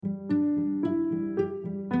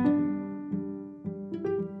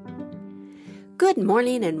Good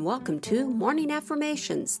morning and welcome to Morning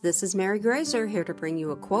Affirmations. This is Mary Grazer here to bring you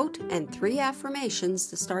a quote and 3 affirmations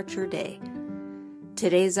to start your day.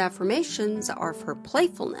 Today's affirmations are for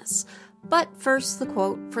playfulness, but first the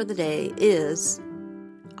quote for the day is,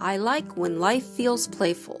 I like when life feels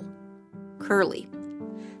playful. Curly.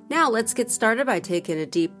 Now let's get started by taking a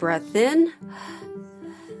deep breath in.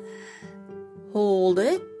 Hold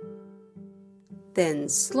it. Then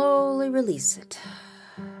slowly release it.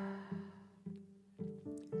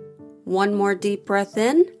 One more deep breath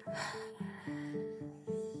in.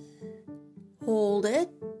 Hold it.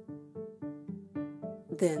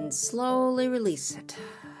 Then slowly release it.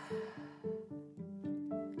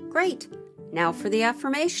 Great. Now for the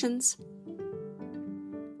affirmations.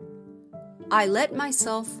 I let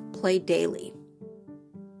myself play daily.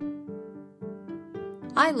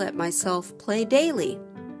 I let myself play daily.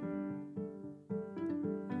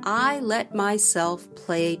 I let myself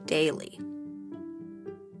play daily.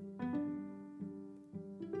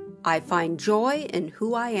 I find joy in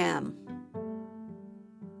who I am.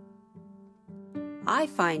 I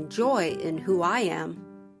find joy in who I am.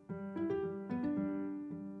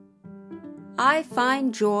 I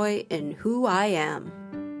find joy in who I am.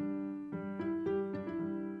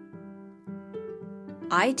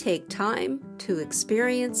 I take time to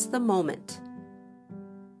experience the moment.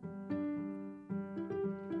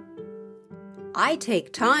 I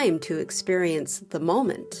take time to experience the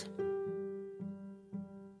moment.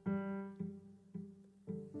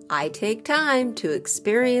 I take time to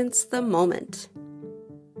experience the moment.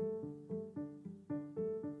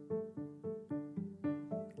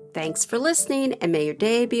 Thanks for listening, and may your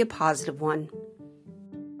day be a positive one.